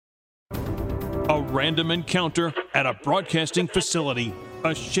random encounter at a broadcasting facility,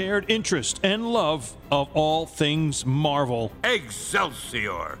 a shared interest and love of all things Marvel,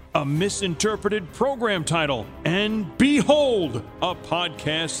 Excelsior, a misinterpreted program title, and behold, a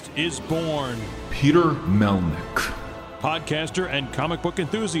podcast is born. Peter Melnick, Podcaster and comic book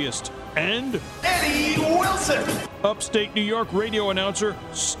enthusiast, and Eddie Wilson, upstate New York radio announcer,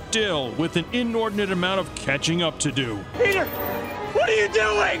 still with an inordinate amount of catching up to do. Peter, what are you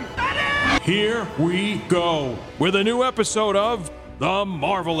doing? Eddie! Here we go with a new episode of The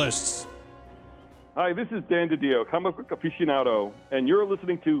Marvelists. Hi, this is Dan DiDio, comic book aficionado, and you're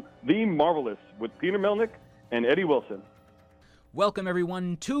listening to The Marvelists with Peter Melnick and Eddie Wilson. Welcome,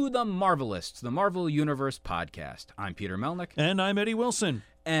 everyone, to The Marvelists, the Marvel Universe podcast. I'm Peter Melnick. And I'm Eddie Wilson.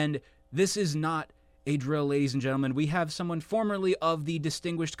 And this is not a drill, ladies and gentlemen. We have someone formerly of the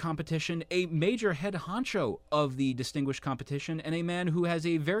Distinguished Competition, a major head honcho of the Distinguished Competition, and a man who has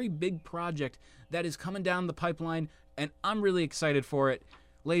a very big project that is coming down the pipeline, and I'm really excited for it.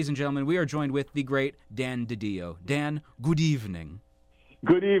 Ladies and gentlemen, we are joined with the great Dan DiDio. Dan, good evening.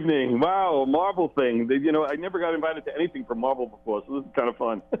 Good evening. Wow, Marvel thing. You know, I never got invited to anything from Marvel before, so this is kind of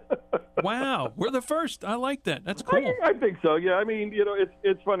fun. Wow, we're the first. I like that. That's cool. I think so. Yeah, I mean, you know,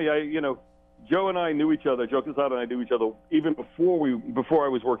 it's funny. Joe and I knew each other. Joe Quesada and I knew each other even before I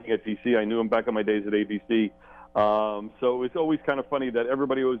was working at DC. I knew him back in my days at ABC. So it's always kind of funny that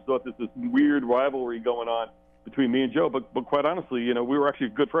everybody always thought there's this weird rivalry going on between me and Joe. But quite honestly, you know, we were actually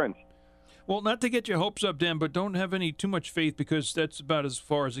good friends. Well, not to get your hopes up, Dan, but don't have any too much faith because that's about as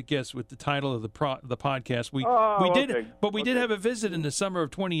far as it gets with the title of the podcast. We did have a visit in the summer of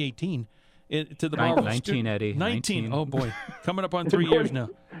 2018 to the Marvel 19, Eddie. 19. Oh boy, coming up on 3 years now.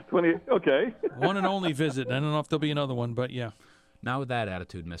 20. Okay. One and only visit. I don't know if there'll be another one, but yeah. Not with that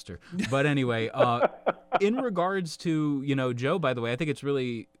attitude, mister. But anyway, in regards to, Joe, by the way, I think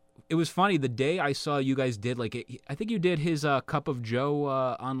it was funny the day I saw you guys did, I think you did his Cup of Joe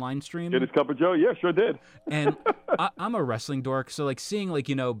online stream. Did his Cup of Joe? Yeah, sure did. And I'm a wrestling dork, so seeing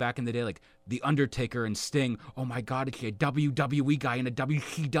back in the day, The Undertaker and Sting, oh my God, it's a WWE guy and a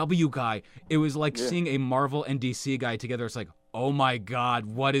WCW guy. It was seeing a Marvel and DC guy together. It's like, oh my God,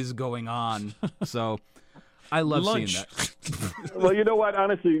 what is going on? So I love seeing that. Well, you know what?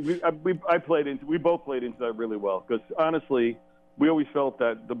 Honestly, we both played into that really well because honestly, we always felt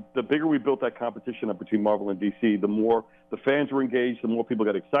that the bigger we built that competition up between Marvel and DC, the more the fans were engaged, the more people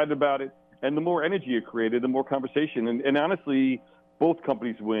got excited about it, and the more energy it created, the more conversation. And honestly, both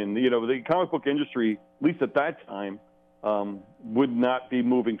companies win. You know, the comic book industry, at least at that time, would not be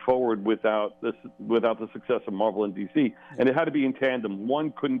moving forward without the success of Marvel and DC. And it had to be in tandem.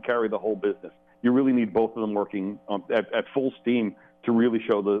 One couldn't carry the whole business. You really need both of them working at full steam to really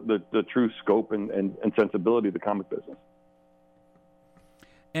show the true scope and sensibility of the comic business.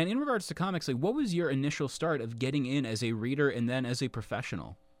 And in regards to comics, what was your initial start of getting in as a reader and then as a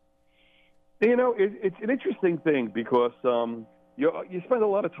professional? You know, it's an interesting thing because you spend a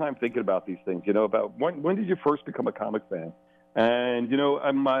lot of time thinking about these things. You know, about when did you first become a comic fan? And you know,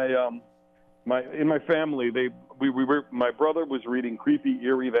 in my family, my brother was reading Creepy,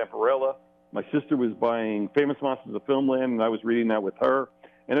 Eerie, Vampirella. My sister was buying Famous Monsters of Filmland, and I was reading that with her.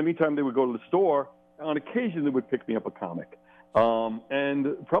 And every time they would go to the store, on occasion they would pick me up a comic.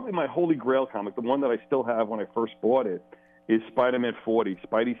 And probably my holy grail comic, the one that I still have when I first bought it, is Spider-Man 40,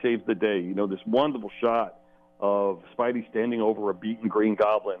 Spidey Saves the Day. You know, this wonderful shot of Spidey standing over a beaten Green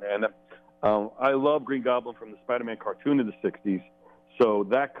Goblin. And I love Green Goblin from the Spider-Man cartoon in the 60s. So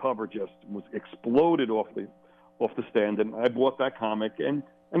that cover just was exploded off the stand. And I bought that comic. And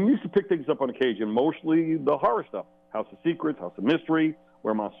I used to pick things up on occasion, mostly the horror stuff. House of Secrets, House of Mystery,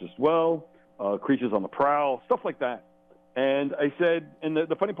 Where Monsters Dwell, Creatures on the Prowl, stuff like that. And I said, and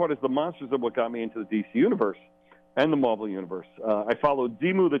the funny part is the monsters are what got me into the DC universe and the Marvel universe. I followed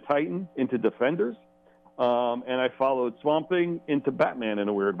Demu the Titan into Defenders, and I followed Swamp Thing into Batman in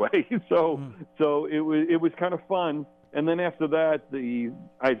a weird way. So it was kind of fun. And then after that,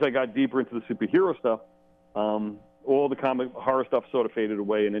 as I got deeper into the superhero stuff, all the comic horror stuff sort of faded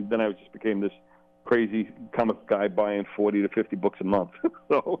away, and then I just became this crazy comic guy buying 40 to 50 books a month.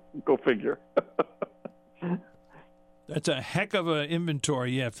 So go figure. That's a heck of an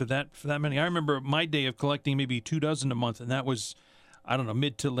inventory, yeah, for that many. I remember my day of collecting maybe 24 a month, and that was, I don't know,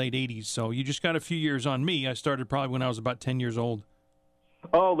 mid to late 80s. So you just got a few years on me. I started probably when I was about 10 years old.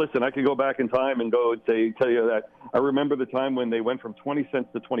 Oh, listen, I could go back in time and tell you that I remember the time when they went from 20 cents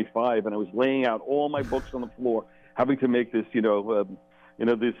to 25, and I was laying out all my books on the floor, having to make this,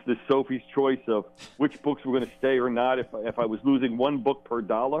 this Sophie's choice of which books were going to stay or not. If I was losing one book per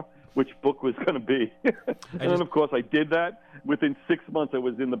dollar, which book was going to be. Then, of course, I did that. Within 6 months, I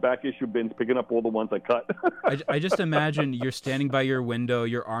was in the back issue bins picking up all the ones I cut. I just imagine you're standing by your window,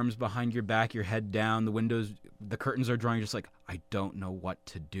 your arms behind your back, your head down, the curtains are drawing. You're just like, I don't know what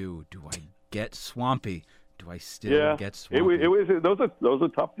to do. Do I get swampy? Do I still get swampy? It was those are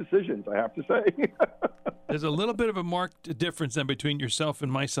tough decisions, I have to say. There's a little bit of a marked difference then between yourself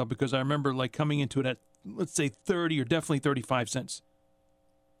and myself, because I remember like coming into it at, let's say, 30 or definitely 35 cents.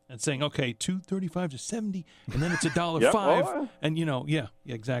 And saying, okay, $2.35 to 70, and then it's $1.05, and yeah,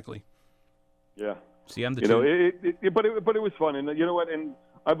 exactly. Yeah. See, I'm the but it was fun, and you know what? And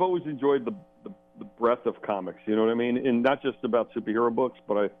I've always enjoyed the breadth of comics. You know what I mean? And not just about superhero books,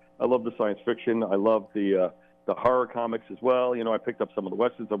 but I love the science fiction. I love the horror comics as well. I picked up some of the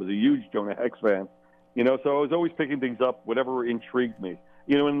westerns. I was a huge Jonah Hex fan. So I was always picking things up, whatever intrigued me.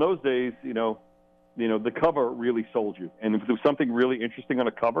 In those days, the cover really sold you. And if there was something really interesting on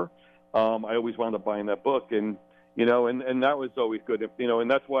a cover, I always wound up buying that book. And, and that was always good. And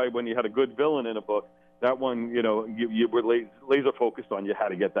that's why when you had a good villain in a book, that one, you were laser focused on, you had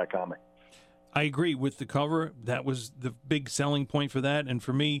to get that comic. I agree with the cover. That was the big selling point for that. And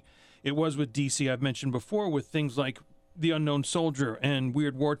for me, it was with DC. I've mentioned before with things like The Unknown Soldier and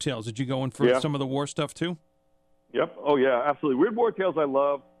Weird War Tales. Did you go in for some of the war stuff too? Yep. Oh, yeah, absolutely. Weird War Tales I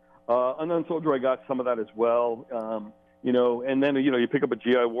love. Unknown Soldier, I got some of that as well. And then, you pick up a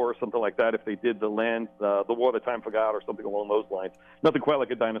GI War or something like that if they did the War the Time Forgot or something along those lines. Nothing quite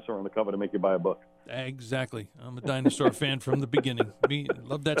like a dinosaur on the cover to make you buy a book. Exactly. I'm a dinosaur fan from the beginning.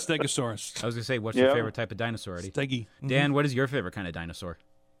 Love that Stegosaurus. I was going to say, what's your favorite type of dinosaur, Eddie? Steggy. Mm-hmm. Dan, what is your favorite kind of dinosaur?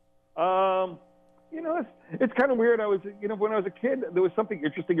 It's kind of weird. I was, when I was a kid, there was something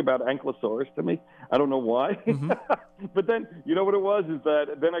interesting about Ankylosaurus to me. I don't know why. Mm-hmm. But then, what it was is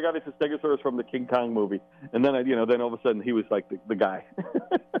that then I got into Stegosaurus from the King Kong movie. And then, then all of a sudden he was like the guy.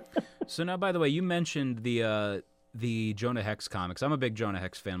 So now, by the way, you mentioned the Jonah Hex comics. I'm a big Jonah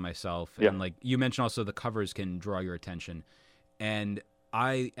Hex fan myself. And like you mentioned also the covers can draw your attention. And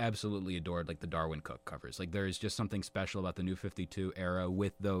I absolutely adored like the Darwin Cook covers. Like there is just something special about the New 52 era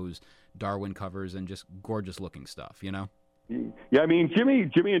with those Darwin covers and just gorgeous looking stuff, Yeah, I mean,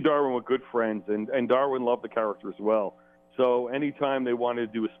 Jimmy and Darwin were good friends, and Darwin loved the character as well. So anytime they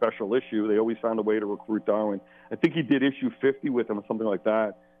wanted to do a special issue, they always found a way to recruit Darwin. I think he did issue 50 with him or something like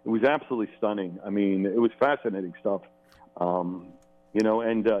that. It was absolutely stunning. I mean, it was fascinating stuff. And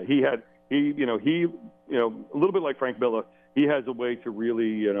he had a little bit like Frank Miller. He has a way to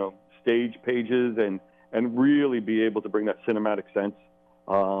really, stage pages and really be able to bring that cinematic sense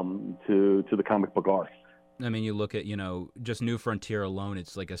to the comic book art. I mean, you look at, just New Frontier alone,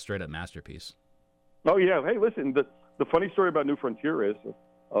 it's like a straight-up masterpiece. Oh, yeah. Hey, listen, the funny story about New Frontier is,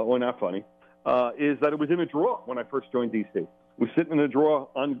 or not funny, is that it was in a drawer when I first joined DC. It was sitting in a drawer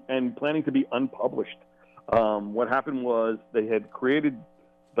and planning to be unpublished. What happened was they had created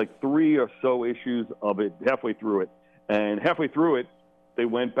like 3 or so issues of it halfway through it. And halfway through it, they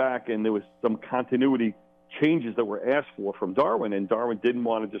went back and there was some continuity changes that were asked for from Darwin, and Darwin didn't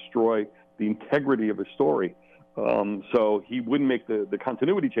want to destroy the integrity of his story. So he wouldn't make the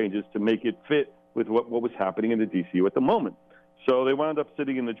continuity changes to make it fit with what was happening in the DCU at the moment. So they wound up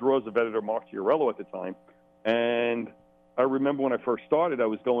sitting in the drawers of editor Mark Chiarello at the time. And I remember when I first started, I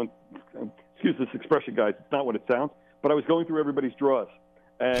was going, excuse this expression, guys, it's not what it sounds, but I was going through everybody's drawers.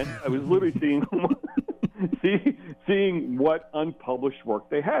 And I was literally seeing what unpublished work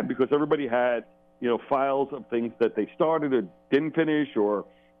they had, because everybody had, files of things that they started or didn't finish or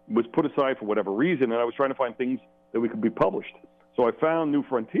was put aside for whatever reason. And I was trying to find things that we could be published. So I found New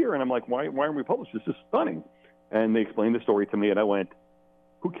Frontier, and I'm like, why aren't we published? This is stunning. And they explained the story to me, and I went,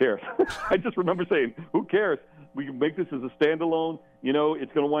 who cares? I just remember saying, who cares? We can make this as a standalone.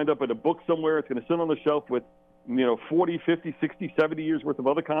 It's going to wind up in a book somewhere. It's going to sit on the shelf with 40, 50, 60, 70 years worth of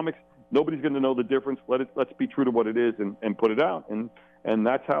other comics. Nobody's going to know the difference. Let's be true to what it is and put it out. And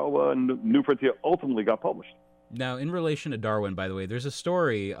that's how New Frontier ultimately got published. Now, in relation to Darwin, by the way, there's a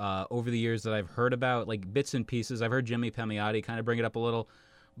story over the years that I've heard about, like bits and pieces. I've heard Jimmy Palmiotti kind of bring it up a little,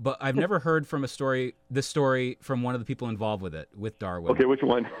 but I've never heard from this story from one of the people involved with Darwin. Okay, which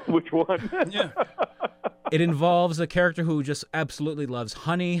one? Which one? Yeah. It involves a character who just absolutely loves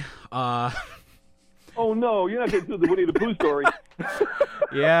honey. Oh, no, you're not going to do the Winnie the Pooh story.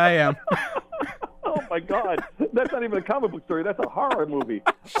 Yeah, I am. Oh, my God. That's not even a comic book story. That's a horror movie.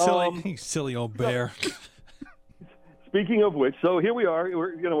 Silly old bear. Speaking of which, so here we are.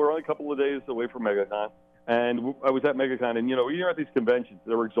 We're only a couple of days away from MegaCon. And I was at MegaCon, and, you're at these conventions.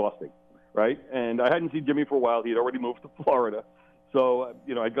 They're exhausting, right? And I hadn't seen Jimmy for a while. He had already moved to Florida. So,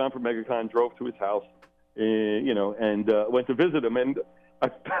 I'd gone from MegaCon, drove to his house, and went to visit him. And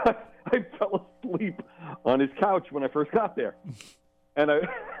I fell asleep on his couch when I first got there. And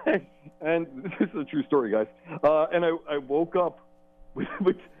and this is a true story, guys. And I woke up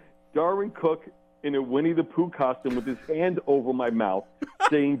with Darwin Cook in a Winnie the Pooh costume with his hand over my mouth,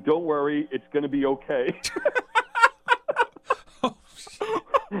 saying, "Don't worry, it's going to be okay."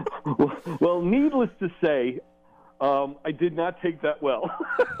 Well, needless to say, I did not take that well.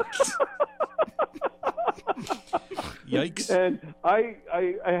 Yikes! And I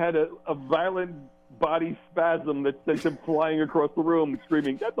had a violent body spasm that sent him flying across the room,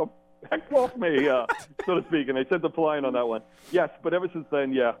 screaming, "Get the heck off me!" So to speak. And I sent him flying on that one. Yes, but ever since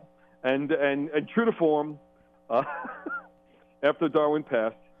then, yeah. And true to form, after Darwin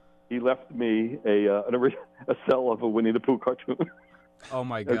passed, he left me a cell of a Winnie the Pooh cartoon. Oh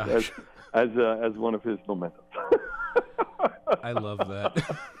my gosh! As one of his mementos. I love that.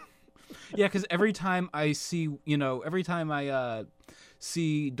 Yeah, because every time I see,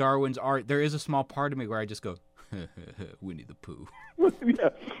 see Darwin's art, there is a small part of me where I just go, Winnie the Pooh. Yeah.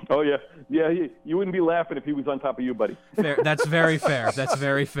 Oh yeah. Yeah. You wouldn't be laughing if he was on top of you, buddy. Fair. That's very fair. That's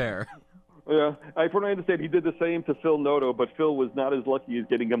very fair. Yeah, I from what I understand, he did the same to Phil Noto, but Phil was not as lucky as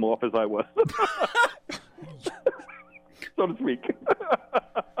getting him off as I was, so to speak.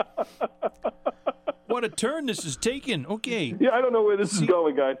 What a turn this is taking. Okay. Yeah, I don't know where this is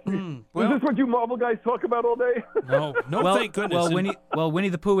going, guys. Is this what you Marvel guys talk about all day? No, well, thank goodness. Winnie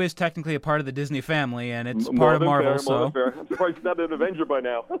the Pooh is technically a part of the Disney family, and it's part of Marvel. Fair. I'm surprised he's not an Avenger by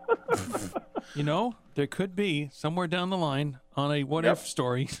now. There could be somewhere down the line on a what if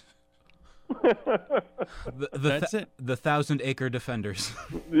story. That's it. The 1,000-Acre Defenders.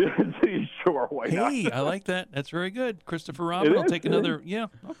 Sure, why not? Hey, I like that. That's very good. Christopher Robin will take another. Yeah,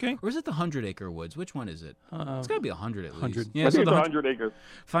 okay. Or is it the 100-Acre Woods? Which one is it? It's got to be 100 at least. 100. Yeah, I think it's 100 acres.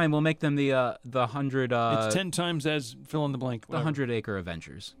 Fine, we'll make them the 100. It's 10 times as fill in the blank. The 100-Acre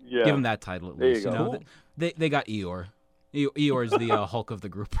Avengers. Yeah. Give them that title at least. There you go. Cool. They got Eeyore. Eeyore is the Hulk of the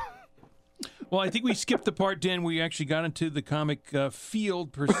group. Well, I think we skipped the part, Dan, where you actually got into the comic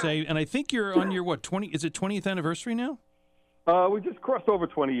field, per se. And I think you're on your, 20th anniversary now? We just crossed over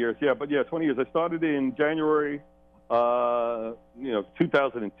 20 years, yeah. But, 20 years. I started in January,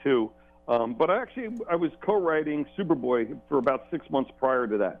 2002. But I was co-writing Superboy for about 6 months prior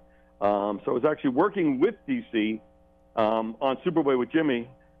to that. So I was actually working with DC on Superboy with Jimmy.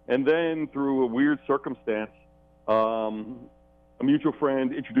 And then through a weird circumstance, a mutual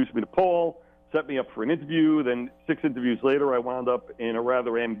friend introduced me to Paul, set me up for an interview. Then 6 interviews later, I wound up in a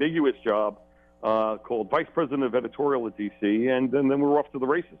rather ambiguous job called Vice President of Editorial at DC, and then we were off to the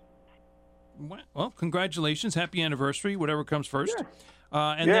races. Well, congratulations. Happy anniversary, whatever comes first.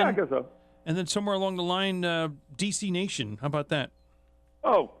 Yeah, I guess so. And then somewhere along the line, DC Nation. How about that?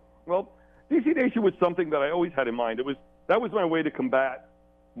 Oh, well, DC Nation was something that I always had in mind. That was my way to combat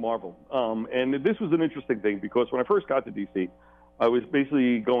Marvel. And this was an interesting thing because when I first got to DC, I was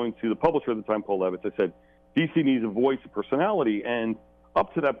basically going to the publisher at the time, Paul Levitz. I said, DC needs a voice, a personality. And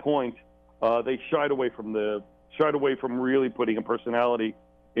up to that point, they shied away from really putting a personality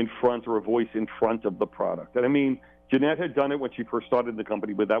in front or a voice in front of the product. And I mean, Jeanette had done it when she first started the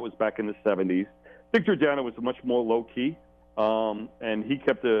company, but that was back in the 70s. Dick Giordano was much more low-key, and he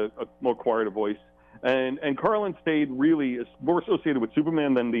kept a more quieter voice. And Carlin stayed really more associated with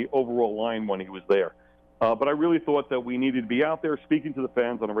Superman than the overall line when he was there. But I really thought that we needed to be out there speaking to the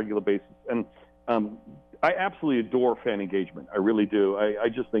fans on a regular basis. And I absolutely adore fan engagement. I really do. I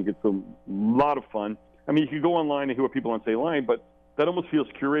just think it's a lot of fun. I mean, you can go online and hear what people on say line, but that almost feels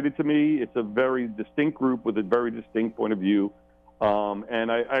curated to me. It's a very distinct group with a very distinct point of view.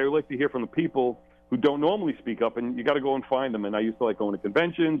 And I like to hear from the people who don't normally speak up, and you got to go and find them. And I used to like going to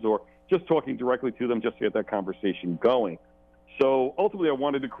conventions or just talking directly to them just to get that conversation going. So ultimately, I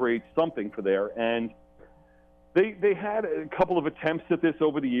wanted to create something for there. And they had a couple of attempts at this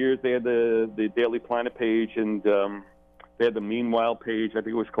over the years. They had the Daily Planet page, and they had the Meanwhile page, I think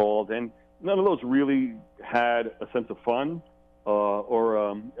it was called. And none of those really had a sense of fun or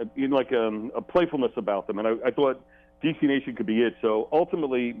a playfulness about them. And I thought DC Nation could be it. So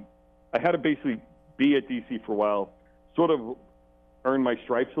ultimately, I had to basically be at DC for a while, sort of earn my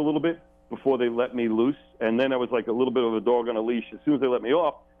stripes a little bit before they let me loose. And then I was like a little bit of a dog on a leash. As soon as they let me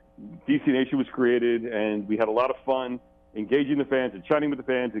off, DC Nation was created, and we had a lot of fun engaging the fans and chatting with the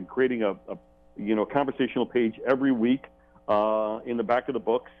fans and creating a conversational page every week in the back of the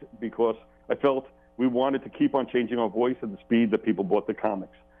books, because I felt we wanted to keep on changing our voice at the speed that people bought the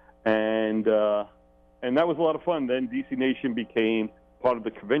comics. And that was a lot of fun. Then DC Nation became part of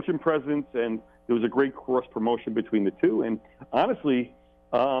the convention presence, and there was a great cross-promotion between the two. And honestly,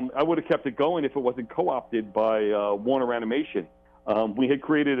 I would have kept it going if it wasn't co-opted by Warner Animation. We had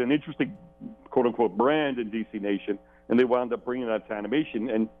created an interesting, quote-unquote, brand in DC Nation, and they wound up bringing that to animation.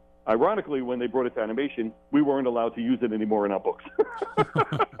 And ironically, when they brought it to animation, we weren't allowed to use it anymore in our books.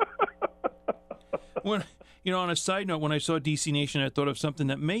 When, on a side note, when I saw DC Nation, I thought of something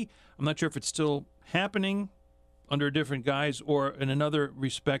that I'm not sure if it's still happening under a different guise or in another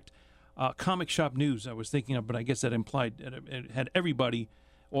respect, comic shop news I was thinking of, but I guess that implied it had everybody,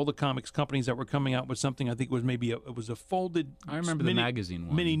 all the comics companies that were coming out with something. I think it was it was a folded. I remember the magazine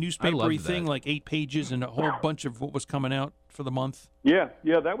one. Mini newspapery thing, like 8 pages and a whole bunch of what was coming out for the month. Yeah,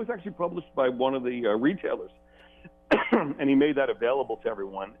 that was actually published by one of the retailers, and he made that available to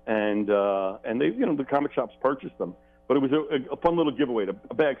everyone. And they, the comic shops purchased them. But it was a fun little giveaway,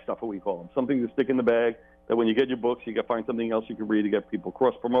 a bag stuffer, we call them, something to stick in the bag. That when you get your books, you can find something else you can read to get people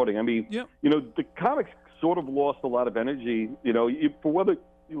cross-promoting. I mean, the comics sort of lost a lot of energy. For whether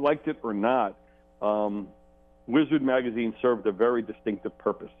you liked it or not, Wizard magazine served a very distinctive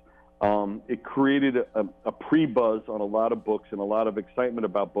purpose. It created a pre-buzz on a lot of books and a lot of excitement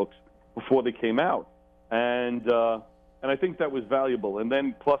about books before they came out, and I think that was valuable. And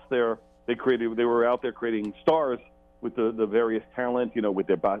then plus they were out there creating stars with the various talent, with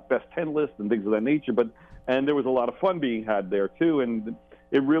their best 10 list and things of that nature. And there was a lot of fun being had there too, and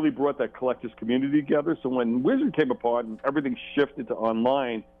it really brought that collectors community together. So when Wizard came apart and everything shifted to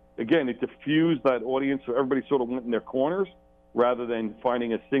online, again, it diffused that audience, so everybody sort of went in their corners rather than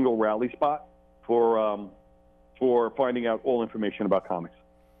finding a single rally spot for finding out all information about comics.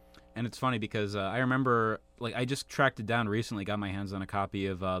 And it's funny because I remember, I just tracked it down recently, got my hands on a copy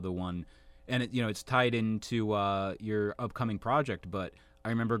of the one, and it's tied into your upcoming project. But I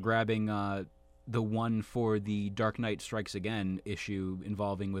remember grabbing the one for the Dark Knight Strikes Again issue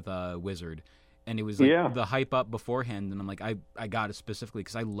involving with Wizard, and it was the hype up beforehand, and I'm like, I got it specifically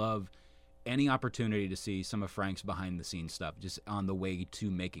because I love any opportunity to see some of Frank's behind the scenes stuff, just on the way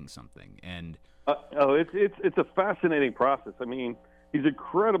to making something. And it's a fascinating process. I mean, he's an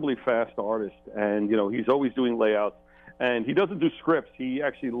incredibly fast artist, and he's always doing layouts, and he doesn't do scripts. He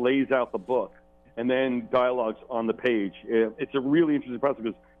actually lays out the book and then dialogues on the page. It's a really interesting process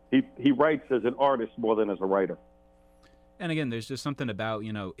because he writes as an artist more than as a writer. And again, there's just something about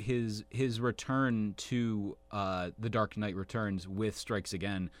his return to The Dark Knight Returns with Strikes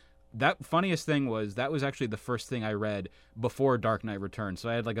Again. That funniest thing was that was actually the first thing I read before Dark Knight Returns, so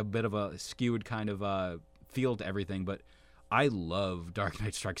I had a bit of a skewed kind of feel to everything. But I love Dark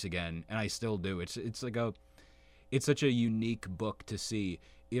Knight Strikes Again, and I still do. It's such a unique book to see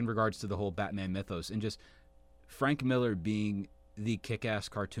in regards to the whole Batman mythos, and just Frank Miller being the kick-ass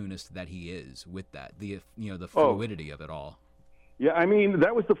cartoonist that he is with that, the fluidity of it all. Yeah, I mean,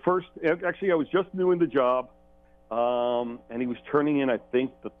 that was the first. Actually, I was just new in the job, and he was turning in, I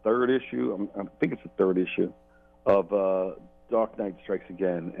think, the third issue. I think it's the third issue of Dark Knight Strikes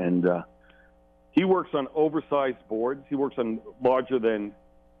Again, and he works on oversized boards. He works on larger than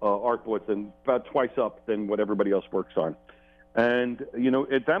art boards, and about twice up than what everybody else works on. And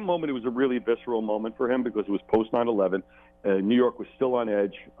at that moment, it was a really visceral moment for him because it was post 9/11. New York was still on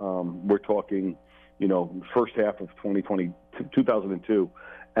edge. We're talking, first half of 2002.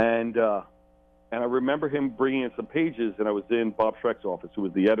 And I remember him bringing in some pages, and I was in Bob Schreck's office, who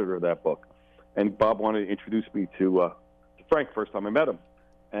was the editor of that book. And Bob wanted to introduce me to Frank first time I met him.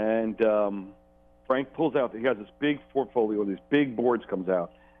 And Frank pulls out, he has this big portfolio, these big boards comes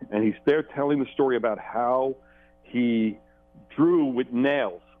out. And he's there telling the story about how he drew with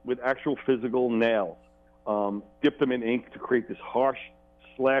nails, with actual physical nails. Dipped them in ink to create this harsh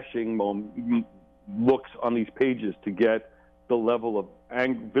slashing looks on these pages to get the level of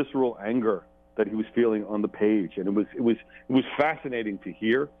visceral anger that he was feeling on the page. And it was fascinating to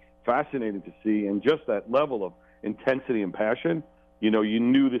hear, fascinating to see, and just that level of intensity and passion. You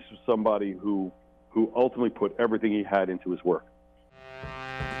knew this was somebody who ultimately put everything he had into his work.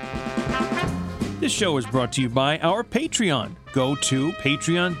 This show is brought to you by our Patreon. Go to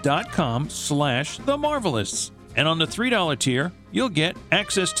patreon.com/themarvelists. And on the $3 tier, you'll get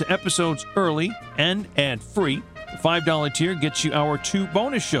access to episodes early and ad-free. The $5 tier gets you our 2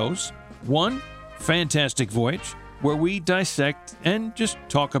 bonus shows. One, Fantastic Voyage, where we dissect and just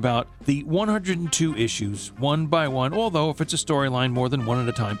talk about the 102 issues, one by one, although if it's a storyline, more than one at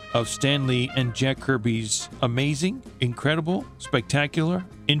a time, of Stan Lee and Jack Kirby's amazing, incredible, spectacular,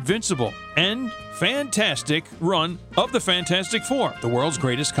 invincible, and fantastic run of the Fantastic Four, the world's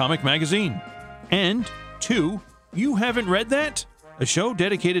greatest comic magazine. And 2, You Haven't Read That? A show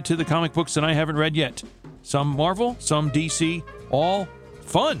dedicated to the comic books that I haven't read yet. Some Marvel, some DC, all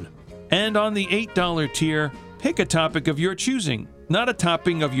fun. And on the $8 tier, pick a topic of your choosing. not a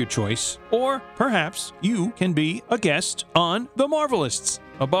topping of your choice, or perhaps you can be a guest on The Marvelists.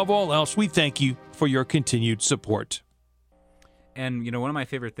 Above all else, we thank you for your continued support. And, one of my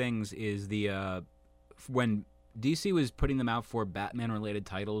favorite things is when DC was putting them out for Batman-related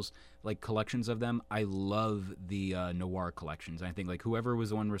titles, like collections of them, I love the noir collections. I think whoever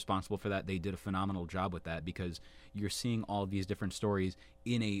was the one responsible for that, they did a phenomenal job with that, because you're seeing all of these different stories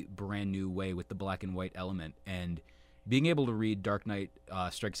in a brand new way with the black and white element. And being able to read Dark Knight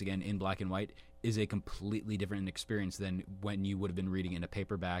Strikes Again in black and white is a completely different experience than when you would have been reading in a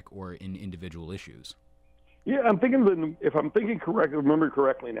paperback or in individual issues. Yeah, I'm thinking if I'm thinking correctly, remember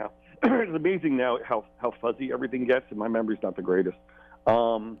correctly now, it's amazing now how fuzzy everything gets, and my memory's not the greatest.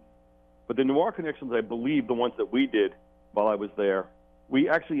 But the noir connections, I believe, the ones that we did while I was there, we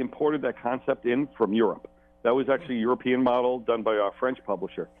actually imported that concept in from Europe. That was actually a European model done by our French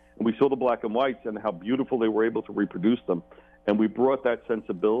publisher. And we saw the black and whites and how beautiful they were able to reproduce them. And we brought that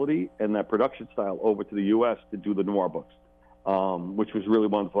sensibility and that production style over to the U.S. to do the noir books, which was really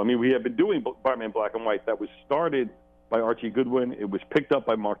wonderful. I mean, we had been doing Batman Black and White. That was started by Archie Goodwin. It was picked up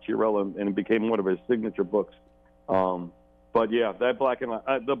by Mark Chiarella, and it became one of his signature books. But yeah, that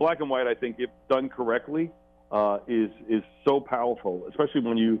the black and white, I think, if done correctly, is so powerful, especially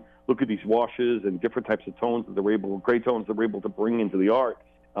when you look at these washes and different types of tones that gray tones that they're able to bring into the art.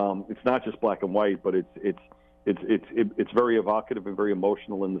 It's not just black and white, but it's very evocative and very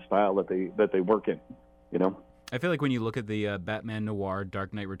emotional in the style that they work in. I feel like when you look at the Batman Noir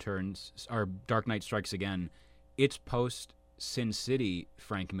Dark Knight Returns or Dark Knight Strikes Again, it's post Sin City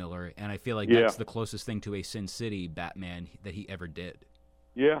Frank Miller, and I feel like that's the closest thing to a Sin City Batman that he ever did.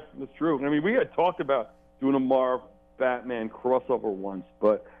 Yeah, that's true. I mean, we had talked about doing a Marv Batman crossover once,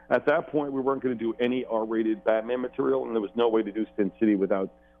 but at that point we weren't going to do any R-rated Batman material, and there was no way to do Sin City without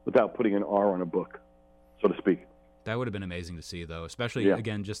putting an R on a book, so to speak. That would have been amazing to see, though, especially,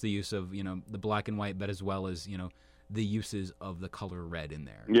 again, just the use of, the black and white, but as well as, the uses of the color red in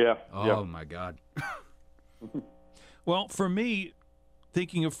there. Yeah. Oh, my God. Well, for me,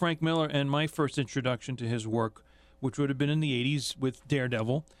 thinking of Frank Miller and my first introduction to his work, which would have been in the 80s with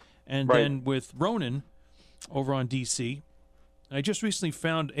Daredevil, and then with Ronin over on DC, I just recently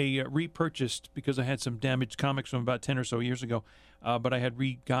found a repurchased, because I had some damaged comics from about 10 or so years ago, but I had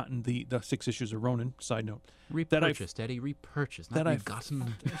re-gotten the 6 issues of Ronin, side note. Repurchased, Eddie, repurchased, not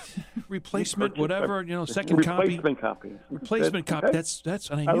re-gotten. Replacement, whatever, second copy. Replacement copy. That's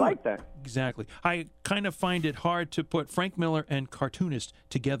and I like that. Exactly. I kind of find it hard to put Frank Miller and cartoonist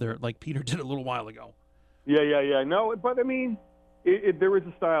together like Peter did a little while ago. Yeah. No, but I mean, there is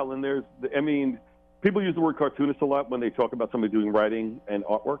a style, and people use the word cartoonist a lot when they talk about somebody doing writing and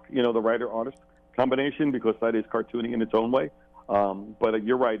artwork, the writer-artist combination, because that is cartooning in its own way. But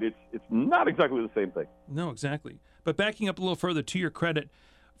you're right, it's not exactly the same thing. No, exactly. But backing up a little further, to your credit,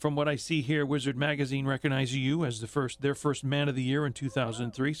 from what I see here, Wizard Magazine recognizes you as their first Man of the Year in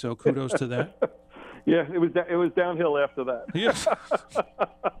 2003, so kudos to that. Yeah, it was downhill after that. Yes.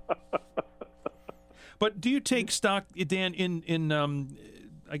 But do you take stock, Dan, in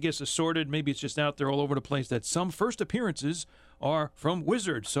I guess assorted, maybe it's just out there all over the place, that some first appearances are from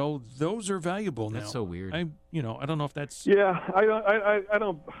Wizard, so those are valuable now. That's so weird. I don't know if that's... Yeah, I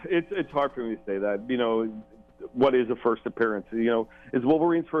don't... It's hard for me to say that. What is a first appearance? Is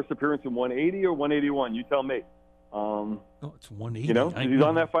Wolverine's first appearance in 180 or 181? You tell me. It's 180. He's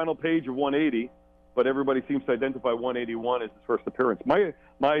on that final page of 180, but everybody seems to identify 181 as his first appearance. My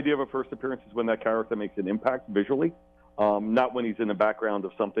idea of a first appearance is when that character makes an impact visually. Not when he's in the background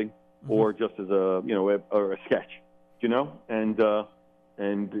of something, or just as a sketch, and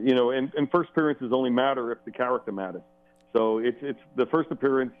first appearances only matter if the character matters. So it's the first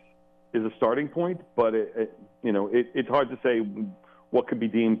appearance is a starting point, but it's hard to say what could be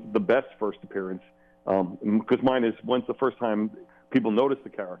deemed the best first appearance, because mine is when's the first time people notice the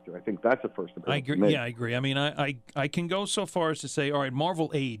character. I think that's a first appearance. I agree. Yeah, I agree. I mean, I can go so far as to say, all right, Marvel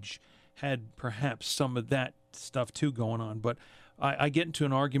Age had perhaps some of that stuff too going on, but I get into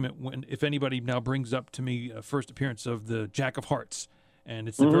an argument if anybody now brings up to me a first appearance of the Jack of Hearts, and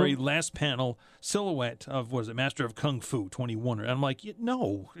it's the very last panel silhouette of Master of Kung Fu 21, and I'm like,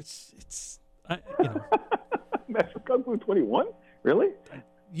 no, it's Master of Kung Fu 21, really?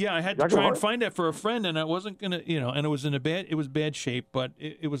 Yeah, I had to try and find that for a friend, and I wasn't gonna, and it was bad shape, but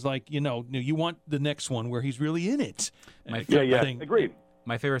it was like, you want the next one where he's really in it. Agreed.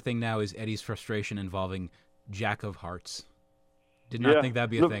 My favorite thing now is Eddie's frustration involving Jack of Hearts. Did not think that'd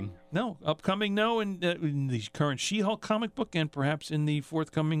be a thing. No, upcoming in the current She-Hulk comic book, and perhaps in the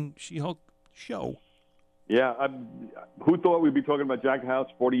forthcoming She-Hulk show. Yeah, who thought we'd be talking about Jack of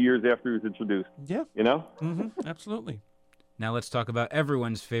Hearts 40 years after he was introduced? Yeah. You know? Mm-hmm, absolutely. Now let's talk about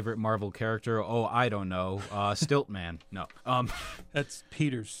everyone's favorite Marvel character. Oh, I don't know, Stiltman. No, that's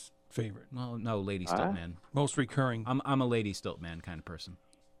Peter's favorite. Well, no, Lady Stiltman. Most recurring. I'm a Lady Stiltman kind of person.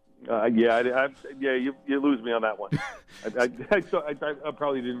 You lose me on that one. I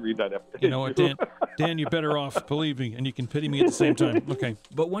probably didn't read that episode. You know what, Dan, you're better off believing, and you can pity me at the same time. Okay.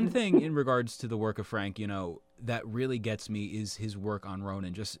 But one thing in regards to the work of Frank, that really gets me is his work on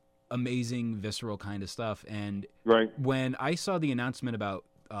Ronin. Just amazing, visceral kind of stuff. And when I saw the announcement about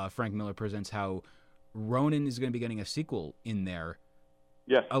Frank Miller Presents how Ronin is going to be getting a sequel in there,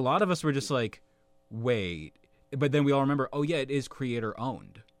 a lot of us were just like, wait. But then we all remember, oh, yeah, it is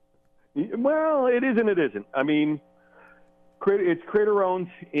creator-owned. Well, it is and it isn't. I mean, it's creator-owned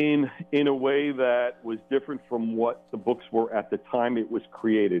in a way that was different from what the books were at the time it was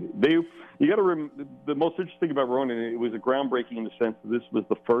created. You got to remember, the most interesting thing about Ronin, it was a groundbreaking in the sense that this was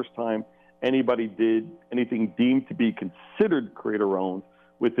the first time anybody did anything deemed to be considered creator-owned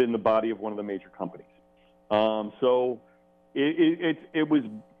within the body of one of the major companies. So it was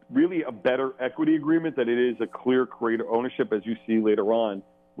really a better equity agreement than it is a clear creator ownership, as you see later on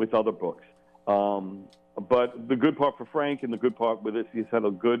with other books. But the good part for Frank and the good part with this, he's had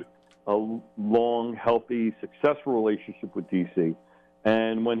a long, healthy, successful relationship with DC.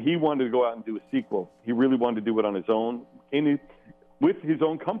 And when he wanted to go out and do a sequel, he really wanted to do it on his own, with his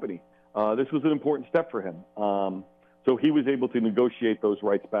own company. This was an important step for him. So he was able to negotiate those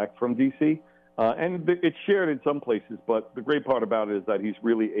rights back from DC. And it's shared in some places, but the great part about it is that he's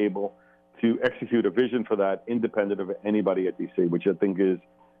really able to execute a vision for that independent of anybody at DC, which I think is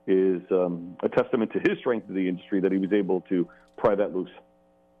a testament to his strength in the industry that he was able to pry that loose.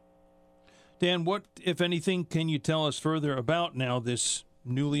 Dan, what, if anything, can you tell us further about now this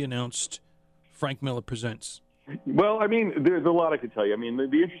newly announced Frank Miller Presents? Well, I mean, there's a lot I could tell you. I mean,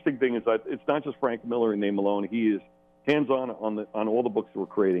 the interesting thing is that it's not just Frank Miller in name alone. He is hands-on on all the books that we're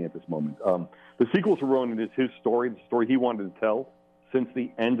creating at this moment. The sequel to Ronin is his story, the story he wanted to tell since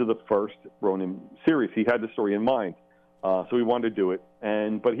the end of the first Ronin series. He had the story in mind, so he wanted to do it.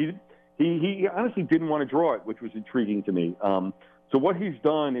 But he honestly didn't want to draw it, which was intriguing to me. So what he's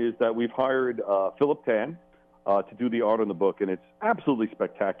done is that we've hired Philip Tan to do the art on the book, and it's absolutely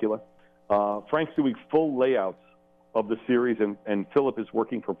spectacular. Frank's doing full layouts of the series, and Philip is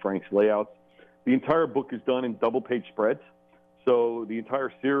working from Frank's layouts. The entire book is done in double-page spreads. So the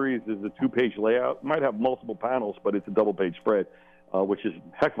entire series is a 2-page layout. It might have multiple panels, but it's a double-page spread, which is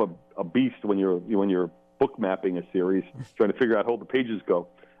a heck of a beast when you're book mapping a series, trying to figure out how the pages go.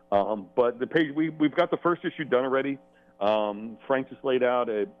 But the page we've got the first issue done already. Frank just laid out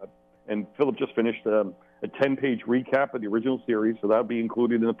and Philip just finished a 10-page recap of the original series, so that'll be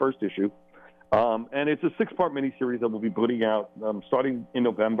included in the first issue. And it's a 6-part miniseries that we'll be putting out starting in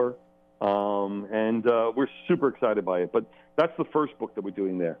November. And we're super excited by it. But that's the first book that we're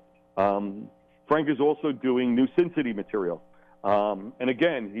doing there. Frank is also doing new Sin City material. And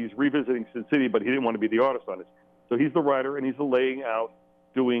again, he's revisiting Sin City, but he didn't want to be the artist on it. So he's the writer, and he's the laying out,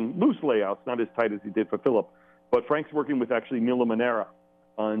 doing loose layouts, not as tight as he did for Philip. But Frank's working with actually Mila Manera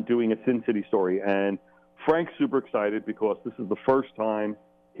on doing a Sin City story. And Frank's super excited because this is the first time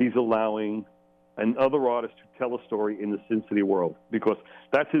he's allowing another artist to tell a story in the Sin City world, because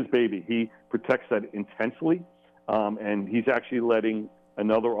that's his baby. He protects that intensely, and he's actually letting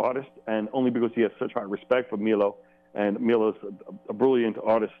another artist, and only because he has such high respect for Milo, and Milo's a brilliant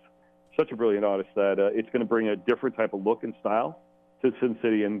artist, such a brilliant artist, that it's going to bring a different type of look and style to Sin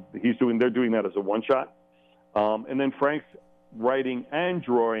City, and they're doing that as a one-shot. And then Frank's writing and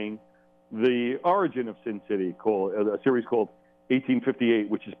drawing the origin of Sin City, a series called 1858,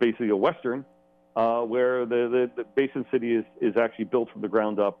 which is basically a Western, where the Basin City is actually built from the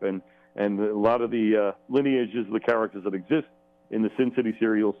ground up, and a lot of the lineages of the characters that exist in the Sin City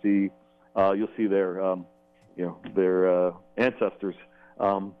series, you'll see their ancestors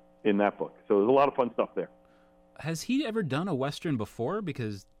in that book. So there's a lot of fun stuff there. Has he ever done a Western before?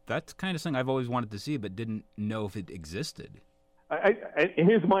 Because that's kind of something I've always wanted to see, but didn't know if it existed. In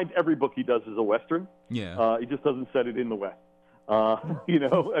his mind, every book he does is a Western. Yeah. He just doesn't set it in the West. I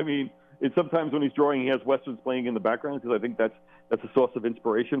mean, it's sometimes when he's drawing, he has Westerns playing in the background, because I think that's a source of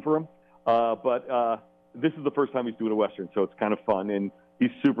inspiration for him. But this is the first time he's doing a Western, so it's kind of fun, and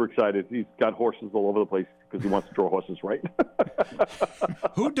he's super excited. He's got horses all over the place because he wants to draw horses, right?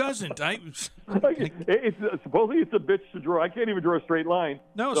 Who doesn't? Supposedly it's a bitch to draw. I can't even draw a straight line.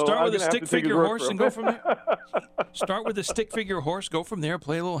 No, so start with a stick figure horse and go from there. Start with a stick figure horse, go from there,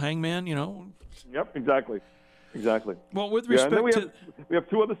 play a little hangman, Yep, exactly. Well, with respect to... We have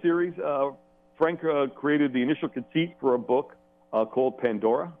 2 other series. Frank created the initial conceit for a book called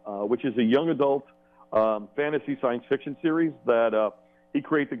Pandora, which is a young adult fantasy science fiction series that he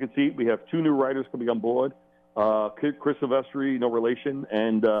created the conceit. We have 2 new writers coming on board, Chris Silvestri, no relation,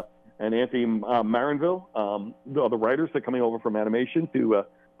 and Anthony Marinville, the writers that are coming over from animation to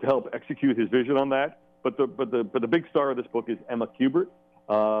help execute his vision on that. But the big star of this book is Emma Kubert,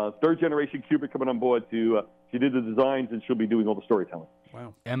 3rd generation Kubert coming on board she did the designs and she'll be doing all the storytelling.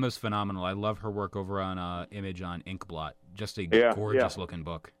 Wow. Emma's phenomenal. I love her work over on Image on Inkblot. Just a gorgeous looking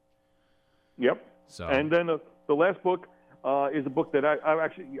book. Yep. So. And then the last book is a book that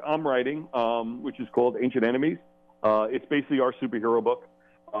I'm writing, which is called Ancient Enemies. It's basically our superhero book.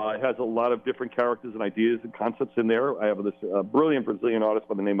 It has a lot of different characters and ideas and concepts in there. I have this brilliant Brazilian artist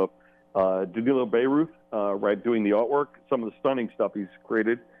by the name of DiDio doing the artwork. Some of the stunning stuff he's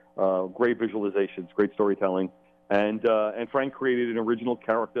created. Great visualizations, great storytelling. And Frank created an original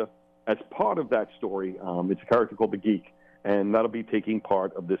character as part of that story. It's a character called the Geek. And that'll be taking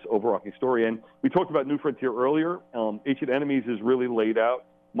part of this overarching story. And we talked about New Frontier earlier. Ancient Enemies is really laid out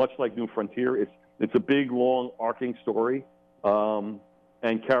much like New Frontier. It's a big, long, arcing story, and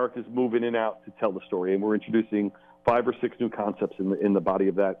characters move in and out to tell the story. And we're introducing 5 or 6 new concepts in the body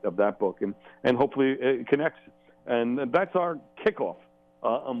of that book, and hopefully it connects. And that's our kickoff,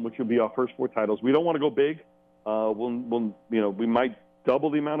 which will be our first 4 titles. We don't want to go big. We might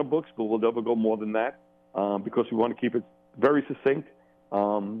double the amount of books, but we'll never go more than that because we want to keep it very succinct.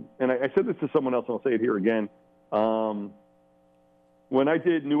 And I said this to someone else, and I'll say it here again. When we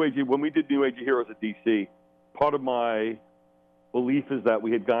did New Age Heroes at DC, part of my belief is that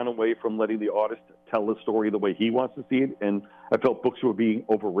we had gone away from letting the artist tell the story the way he wants to see it, and I felt books were being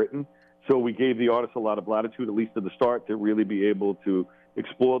overwritten. So we gave the artist a lot of latitude, at least at the start, to really be able to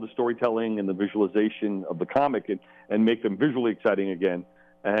explore the storytelling and the visualization of the comic and make them visually exciting again.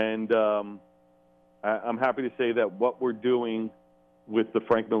 And I'm happy to say that what we're doing with the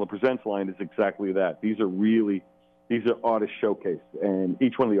Frank Miller Presents line is exactly that. These are artist showcase, and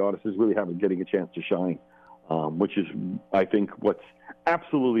each one of the artists is really getting a chance to shine, which is, I think, what's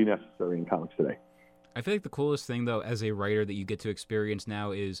absolutely necessary in comics today. I feel like the coolest thing, though, as a writer that you get to experience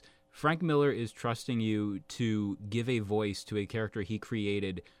now is Frank Miller is trusting you to give a voice to a character he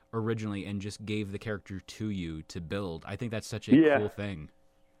created originally and just gave the character to you to build. I think that's such a cool thing.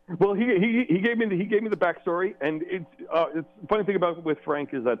 Well, he gave me the backstory, and it's the funny thing about with Frank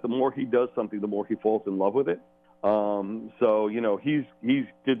is that the more he does something, the more he falls in love with it. So he's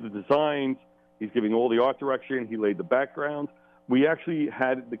did the designs, he's giving all the art direction, he laid the background. We actually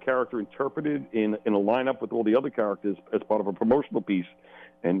had the character interpreted in a lineup with all the other characters as part of a promotional piece,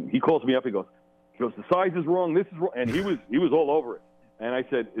 and he calls me up. He goes, the size is wrong, this is wrong, and he was all over it. And I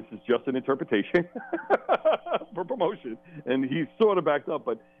said, this is just an interpretation for promotion. And he sort of backed up,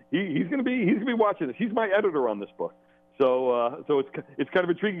 but he's going to be watching this. He's my editor on this book, so it's kind of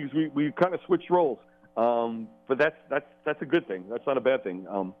intriguing because we kind of switched roles. But that's a good thing. That's not a bad thing.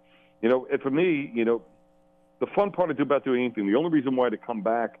 And for me, the fun part about doing anything, the only reason why to come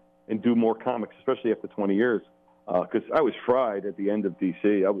back and do more comics, especially after 20 years, because I was fried at the end of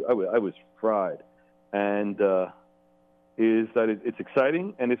DC. I was fried, and is that it's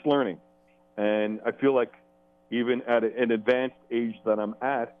exciting and it's learning. And I feel like even at an advanced age that I'm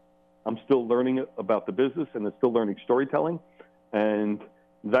at, I'm still learning about the business and I'm still learning storytelling. And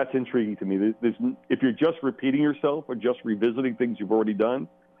that's intriguing to me. If you're just repeating yourself or just revisiting things you've already done,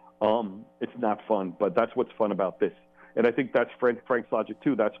 it's not fun. But that's what's fun about this. And I think that's Frank's logic,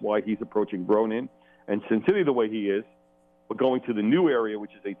 too. That's why he's approaching Ronin and Sin City the way he is, but going to the new area,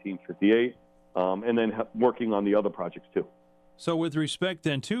 which is 1858, and then working on the other projects, too. So with respect,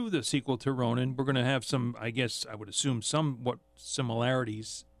 then, to the sequel to Ronin, we're going to have some, I guess, I would assume, somewhat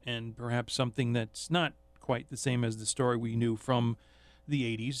similarities and perhaps something that's not quite the same as the story we knew from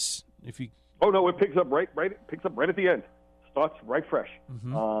the 80s. Oh, no, it picks up right at the end. Starts right fresh.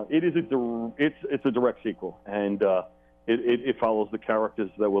 Mm-hmm. It's a direct sequel, and it follows the characters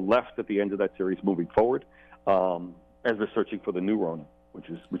that were left at the end of that series moving forward as they're searching for the new Ronin, which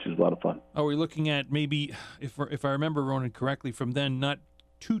is a lot of fun. Are we looking at maybe, if I remember Ronin correctly from then, not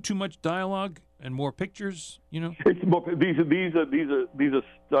too much dialogue and more pictures? It's more, these are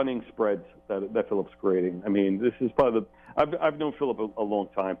stunning spreads that Philip's creating. I mean, this is probably I've known Philip a long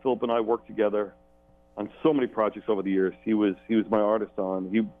time. Philip and I worked together on so many projects over the years. He was my artist on.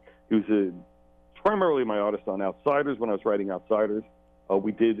 He was primarily my artist on Outsiders when I was writing Outsiders.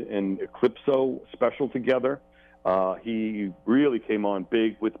 We did an Eclipso special together. He really came on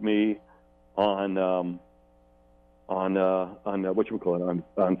big with me on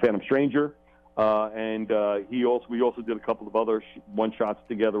Phantom Stranger, and we also did a couple of other one shots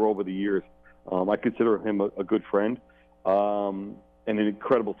together over the years. I consider him a good friend and an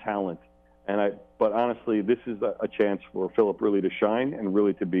incredible talent. But honestly, this is a chance for Philip really to shine and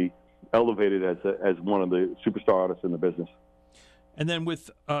really to be elevated as one of the superstar artists in the business. And then with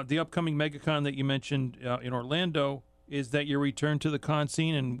the upcoming MegaCon that you mentioned in Orlando, is that your return to the con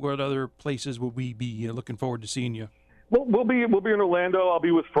scene, and what other places will we be looking forward to seeing you? Well, we'll be in Orlando. I'll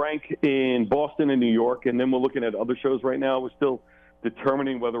be with Frank in Boston and New York, and then we're looking at other shows right now. We're still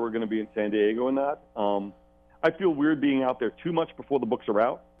determining whether we're going to be in San Diego or not. I feel weird being out there too much before the books are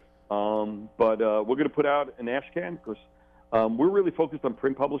out, but we're going to put out an ashcan because we're really focused on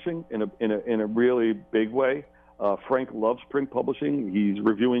print publishing in a really big way. Frank loves print publishing. He's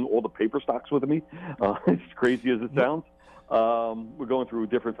reviewing all the paper stocks with me. As crazy as it sounds. We're going through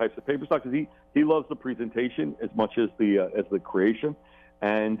different types of paper stocks. He loves the presentation as much as the creation.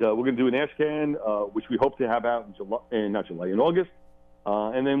 And we're going to do an ashcan, which we hope to have out in August.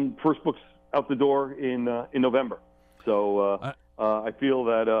 And then first book's out the door in November. So I feel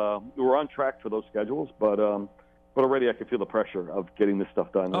that we're on track for those schedules, but already I can feel the pressure of getting this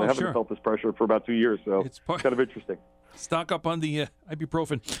stuff done. I haven't felt this pressure for about 2 years, so it's kind of interesting. Stock up on the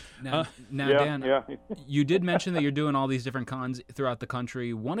ibuprofen. Now, Dan, you did mention that you're doing all these different cons throughout the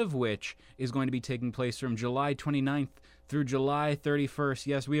country, one of which is going to be taking place from July 29th through July 31st.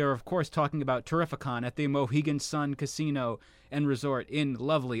 Yes, we are, of course, talking about Terrificon at the Mohegan Sun Casino and Resort in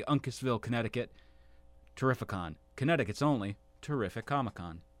lovely Uncasville, Connecticut. Terrificon, Connecticut's only terrific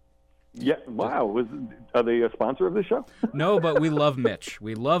Comic-Con. Yeah, wow. Are they a sponsor of this show? No, but we love Mitch.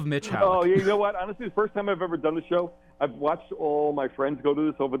 We love Mitch Halleck. Oh, you know what? Honestly, the first time I've ever done the show, I've watched all my friends go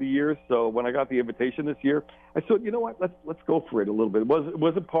to this over the years. So when I got the invitation this year, I said, you know what? Let's go for it a little bit. It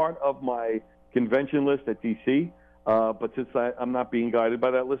wasn't part of my convention list at DC, but since I'm not being guided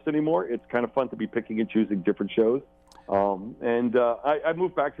by that list anymore, it's kind of fun to be picking and choosing different shows. I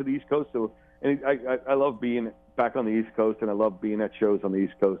moved back to the East Coast, so and I love being back on the East Coast, and I love being at shows on the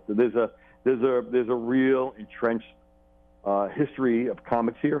East Coast. There's a real entrenched history of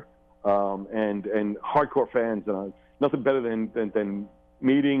comics here, and hardcore fans. Nothing better than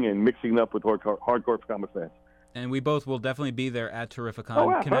meeting and mixing up with hardcore comic fans. And we both will definitely be there at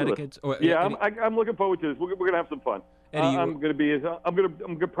Terrificon, Connecticut. I'm looking forward to this. We're gonna have some fun. Eddie, I'm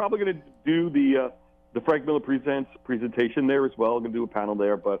probably gonna do the Frank Miller Presents presentation there as well. I'm gonna do a panel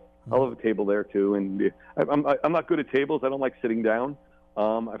there, but I'll have a table there too. And I'm not good at tables. I don't like sitting down.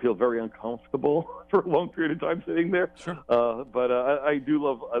 I feel very uncomfortable for a long period of time sitting there. Sure. But I do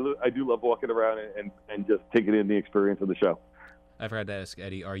love walking around and just taking in the experience of the show. I forgot to ask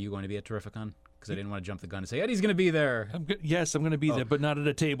Eddie, are you going to be at Terrificon? Because I didn't want to jump the gun and say Eddie's going to be there. Yes, I'm going to be there, but not at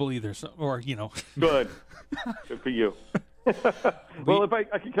a table either. Good. Good for you. Well, if I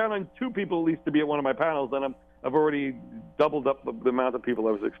can count on 2 people at least to be at one of my panels, then I've already doubled up the amount of people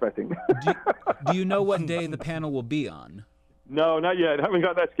I was expecting. Do you know what day the panel will be on? No, not yet. I haven't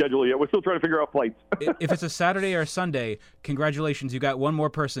got that schedule yet. We're still trying to figure out flights. If it's a Saturday or a Sunday, congratulations. You got one more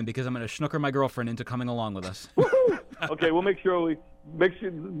person because I'm going to snooker my girlfriend into coming along with us. Okay, we'll make sure we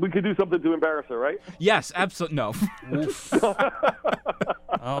can do something to embarrass her, right? Yes, absolutely. No.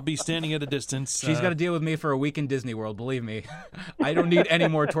 I'll be standing at a distance. She's got to deal with me for a week in Disney World, believe me. I don't need any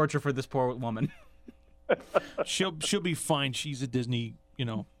more torture for this poor woman. She'll be fine. She's a Disney,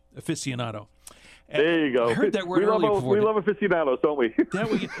 aficionado. There you go. I heard that word earlier before. We love aficionados, don't we?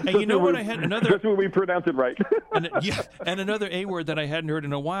 And you know what? I had another. That's when we pronounce it right. and another A word that I hadn't heard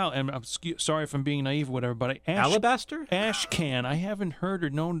in a while. And I'm sorry if I'm being naive or whatever, but alabaster, ashcan. I haven't heard or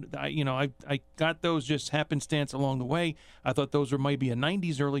known. I got those just happenstance along the way. I thought those were maybe a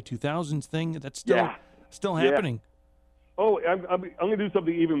 '90s, early 2000s thing. That's still happening. Oh, I'm going to do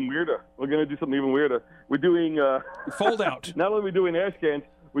something even weirder. We're going to do something even weirder. We're doing fold out. Not only are we doing ashcans,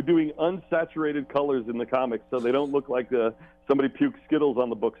 we're doing unsaturated colors in the comics, so they don't look like somebody puked Skittles on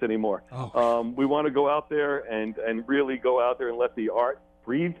the books anymore. Oh. We want to go out there and really go out there and let the art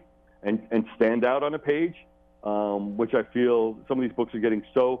breathe and stand out on a page, which I feel some of these books are getting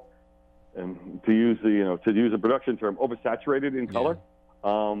so, to use a production term, oversaturated in color,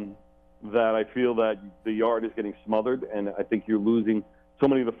 that I feel that the art is getting smothered, and I think you're losing so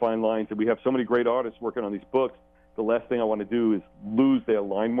many of the fine lines. And we have so many great artists working on these books. The last thing I want to do is lose their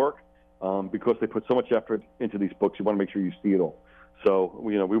line work because they put so much effort into these books. You want to make sure you see it all. So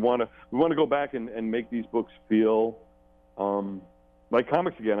we want to go back and make these books feel like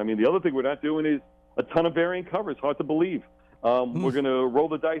comics again. I mean, the other thing we're not doing is a ton of variant covers. Hard to believe. We're going to roll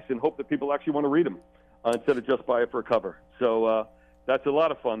the dice and hope that people actually want to read them instead of just buy it for a cover. So that's a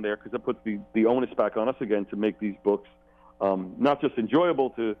lot of fun there because it puts the onus back on us again to make these books not just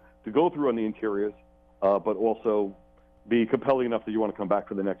enjoyable to go through on the interiors, but also be compelling enough that you want to come back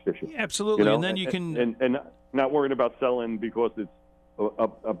for the next issue. Yeah, absolutely, and then you can and not worrying about selling because it's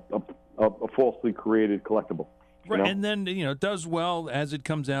a a falsely created collectible. Right, know? And then does well as it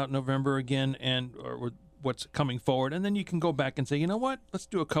comes out in November again, or what's coming forward, and then you can go back and say, you know what, let's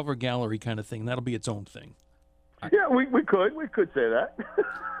do a cover gallery kind of thing. That'll be its own thing. Yeah, we could say that.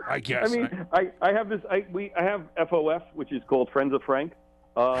 I guess. I mean, I have this. I have FOF, which is called Friends of Frank.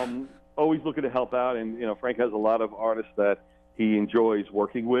 Always looking to help out, and Frank has a lot of artists that he enjoys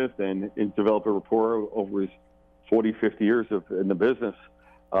working with, and developed a rapport over his 40, 50 years in the business.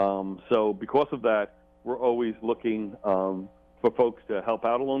 So because of that, we're always looking for folks to help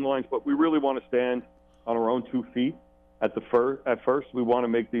out along the lines. But we really want to stand on our own 2 feet at first. We want to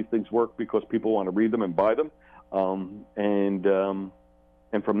make these things work because people want to read them and buy them. And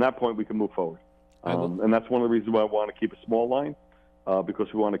from that point, we can move forward. And that's one of the reasons why I want to keep a small line, because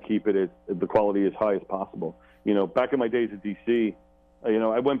we want to keep it the quality as high as possible. Back in my days at DC,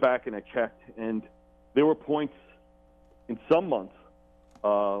 I went back and I checked, and there were points in some months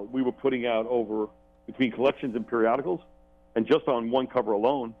we were putting out over, between collections and periodicals, and just on one cover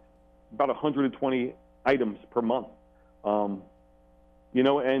alone, about 120 items per month. And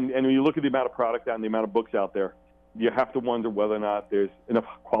when you look at the amount of product and the amount of books out there, you have to wonder whether or not there's enough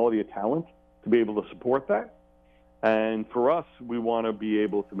quality of talent to be able to support that. And for us, we want to be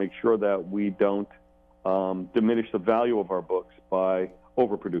able to make sure that we don't diminish the value of our books by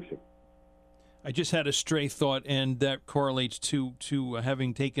overproducing. I just had a stray thought, and that correlates to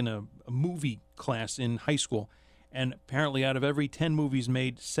having taken a movie class in high school. And apparently out of every 10 movies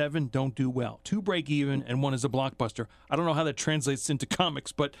made, 7 don't do well. 2 break even, and 1 is a blockbuster. I don't know how that translates into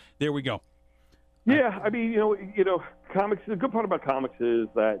comics, but there we go. Yeah, I mean, comics. The good part about comics is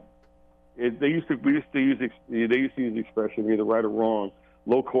that they used to use the expression, either right or wrong,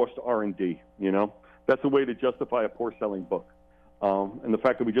 low cost R&D. That's a way to justify a poor selling book. And the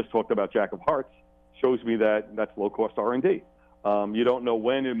fact that we just talked about Jack of Hearts shows me that that's low cost R&D. You don't know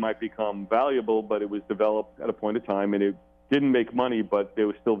when it might become valuable, but it was developed at a point in time, and it didn't make money, but there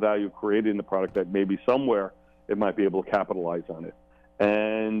was still value created in the product that maybe somewhere it might be able to capitalize on it.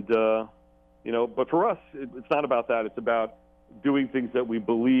 And but for us, it's not about that. It's about doing things that we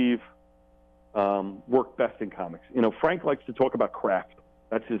believe work best in comics. Frank likes to talk about craft.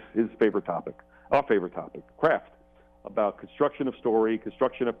 That's his favorite topic, our favorite topic, craft, about construction of story,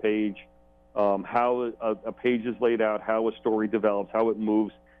 construction of page, how a page is laid out, how a story develops, how it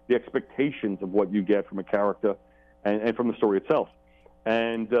moves, the expectations of what you get from a character and from the story itself.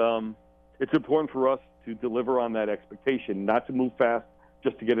 And it's important for us to deliver on that expectation, not to move fast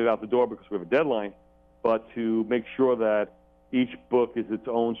just to get it out the door because we have a deadline, but to make sure that each book is its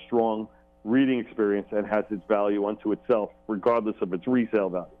own strong reading experience and has its value unto itself, regardless of its resale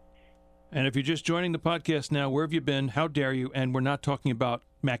value. And if you're just joining the podcast now, where have you been? How dare you? And we're not talking about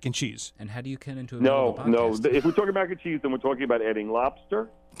mac and cheese. And how do you get into a podcast? No. If we're talking mac and cheese, then we're talking about adding lobster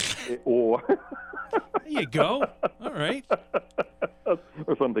or... There you go. All right.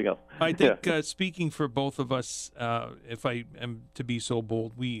 Or something else. I think speaking for both of us, if I am to be so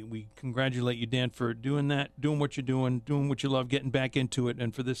bold, we congratulate you, Dan, for doing that, doing what you're doing what you love, getting back into it,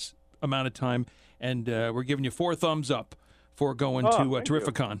 and for this amount of time. And we're giving you 4 thumbs up for going to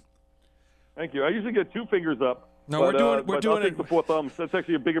Terrificon. Thank you. I usually get 2 fingers up. No, but, we're doing I'll take the 4 thumbs. That's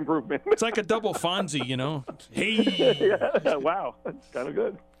actually a big improvement. It's like a double Fonzie, Hey. Yeah, wow. That's kind of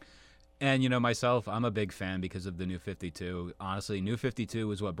good. And, myself, I'm a big fan because of the New 52. Honestly, New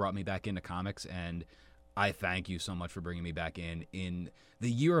 52 is what brought me back into comics, and I thank you so much for bringing me back in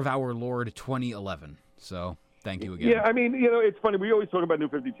the year of our Lord 2011. So thank you again. Yeah, I mean, it's funny. We always talk about New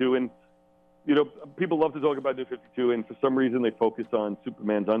 52, and, people love to talk about New 52, and for some reason they focus on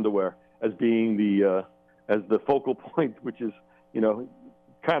Superman's underwear as being as the focal point, which is,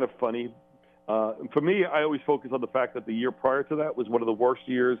 kind of funny. For me, I always focus on the fact that the year prior to that was one of the worst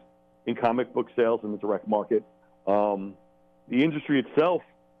years in comic book sales in the direct market. The industry itself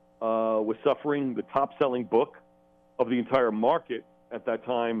was suffering. The top-selling book of the entire market at that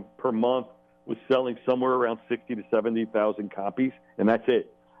time per month was selling somewhere around 60 to 70,000 copies, and that's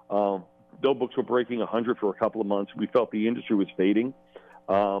it. No books were breaking 100 for a couple of months. We felt the industry was fading.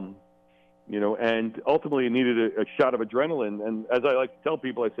 And ultimately it needed a shot of adrenaline. And as I like to tell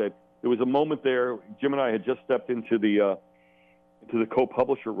people, I said, there was a moment there, Jim and I had just stepped into the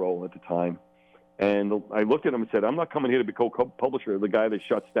co-publisher role at the time. And I looked at him and said, I'm not coming here to be co-publisher, the guy that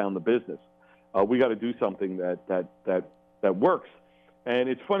shuts down the business. We got to do something that works. And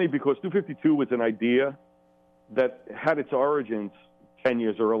it's funny because New 52 was an idea that had its origins 10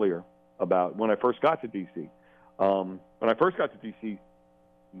 years earlier, about when I first got to DC. When I first got to DC,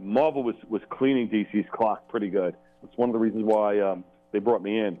 Marvel was cleaning DC's clock pretty good. It's one of the reasons why they brought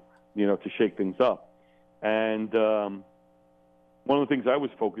me in, to shake things up. And one of the things I was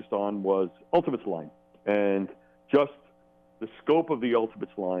focused on was Ultimates line. And just the scope of the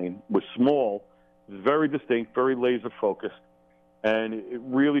Ultimates line was small, it was very distinct, very laser-focused, and it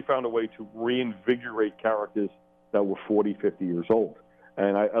really found a way to reinvigorate characters that were 40, 50 years old.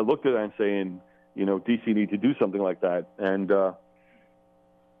 And I looked at that and saying, DC need to do something like that. And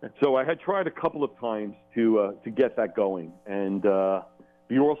so I had tried a couple of times to get that going. And the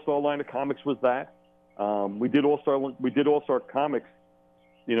All-Star line of comics was that. We did All-Star comics,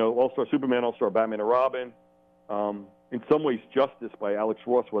 All-Star Superman, All-Star Batman and Robin. In some ways, Justice by Alex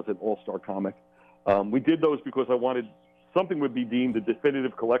Ross was an All-Star comic. We did those because I wanted something would be deemed a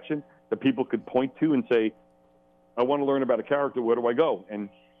definitive collection that people could point to and say, I want to learn about a character, where do I go? And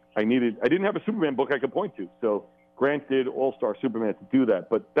I didn't have a Superman book I could point to. So Grant did All-Star Superman to do that.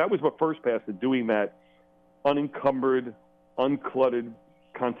 But that was my first pass at doing that unencumbered, uncluttered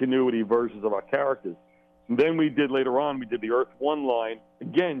continuity versions of our characters. And then later on, we did the Earth One line,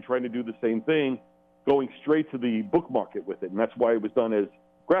 again, trying to do the same thing, going straight to the book market with it. And that's why it was done as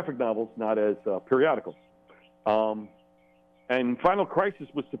graphic novels, not as periodicals. And Final Crisis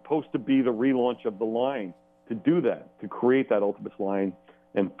was supposed to be the relaunch of the line to do that, to create that Ultimates line.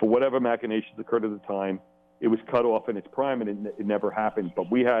 And for whatever machinations occurred at the time, it was cut off in its prime, and it never happened. But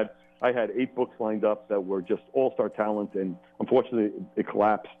I had 8 books lined up that were just all-star talent, and unfortunately it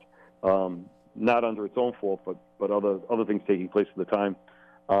collapsed, not under its own fault, but other things taking place at the time.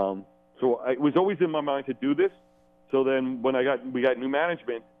 So it was always in my mind to do this. So then when we got new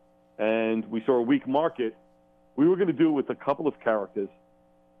management and we saw a weak market, we were going to do it with a couple of characters.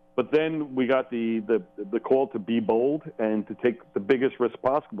 But then we got the call to be bold and to take the biggest risk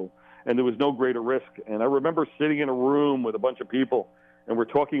possible. And there was no greater risk. And I remember sitting in a room with a bunch of people, and we're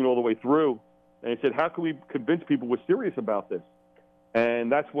talking all the way through. And I said, how can we convince people we're serious about this?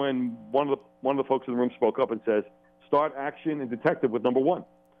 And that's when one of the folks in the room spoke up and says, start Action and Detective with #1.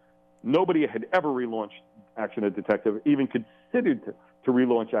 Nobody had ever relaunched Action and Detective, even considered to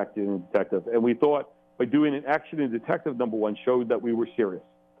relaunch Action and Detective. And we thought by doing an Action and Detective #1 showed that we were serious.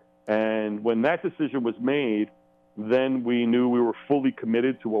 And when that decision was made, then we knew we were fully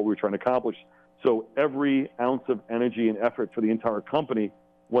committed to what we were trying to accomplish. So every ounce of energy and effort for the entire company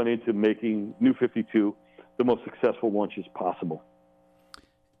went into making New 52 the most successful launches possible.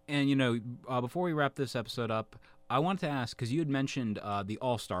 And, before we wrap this episode up, I wanted to ask, because you had mentioned the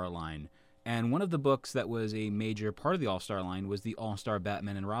All-Star line, and one of the books that was a major part of the All-Star line was the All-Star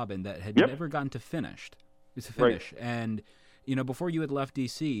Batman and Robin that had never gotten to finish. Right. And, before you had left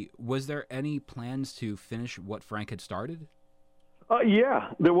D.C., was there any plans to finish what Frank had started?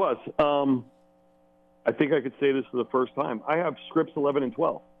 Yeah, there was. I think I could say this for the first time. I have scripts 11 and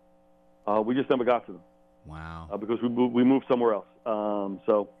 12. We just never got to them. Wow. Because we moved somewhere else.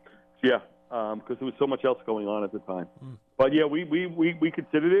 Because there was so much else going on at the time. But yeah, we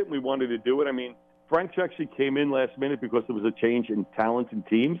considered it. And we wanted to do it. I mean, Frank actually came in last minute because there was a change in talent and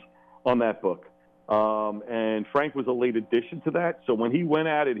teams on that book. And Frank was a late addition to that. So when he went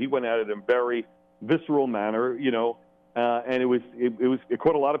at it in a very visceral manner, and it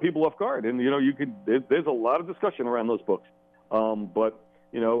caught a lot of people off guard. And, there's a lot of discussion around those books. But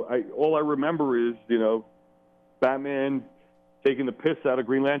all I remember is, Batman taking the piss out of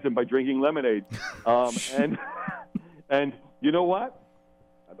Green Lantern by drinking lemonade. And you know what?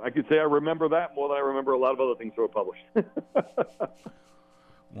 I could say I remember that more than I remember a lot of other things that were published.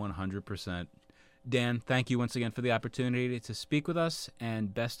 100%. Dan, thank you once again for the opportunity to speak with us,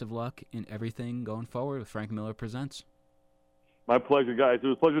 and best of luck in everything going forward with Frank Miller Presents. My pleasure, guys. It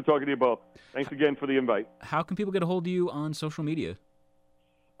was a pleasure talking to you both. Thanks again for the invite. How can people get a hold of you on social media?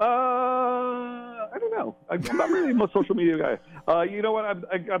 I don't know. I'm not really a social media guy. You know what?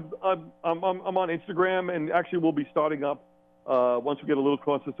 I'm on Instagram, and actually we'll be starting up, once we get a little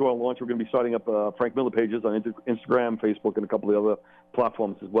closer to our launch, we're going to be starting up Frank Miller pages on Instagram, Facebook, and a couple of other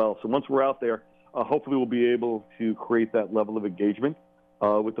platforms as well. So once we're out there, hopefully we'll be able to create that level of engagement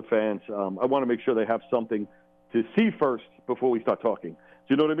with the fans. I want to make sure they have something to see first before we start talking. Do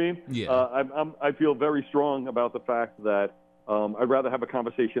you know what I mean? Yeah. I feel very strong about the fact that I'd rather have a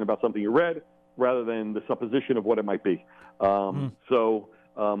conversation about something you read rather than the supposition of what it might be. So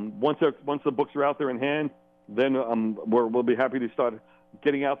once the books are out there in hand, then we'll be happy to start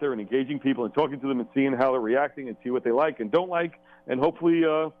getting out there and engaging people and talking to them and seeing how they're reacting and see what they like and don't like, and hopefully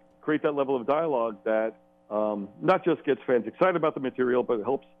create that level of dialogue that not just gets fans excited about the material, but it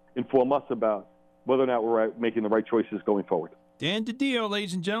helps inform us about whether or not we're making the right choices going forward. Dan DiDio,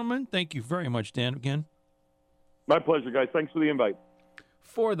 ladies and gentlemen. Thank you very much, Dan, again. My pleasure, guys. Thanks for the invite.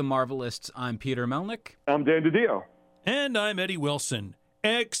 For the Marvelists, I'm Peter Melnick. I'm Dan DiDio. And I'm Eddie Wilson.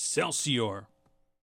 Excelsior.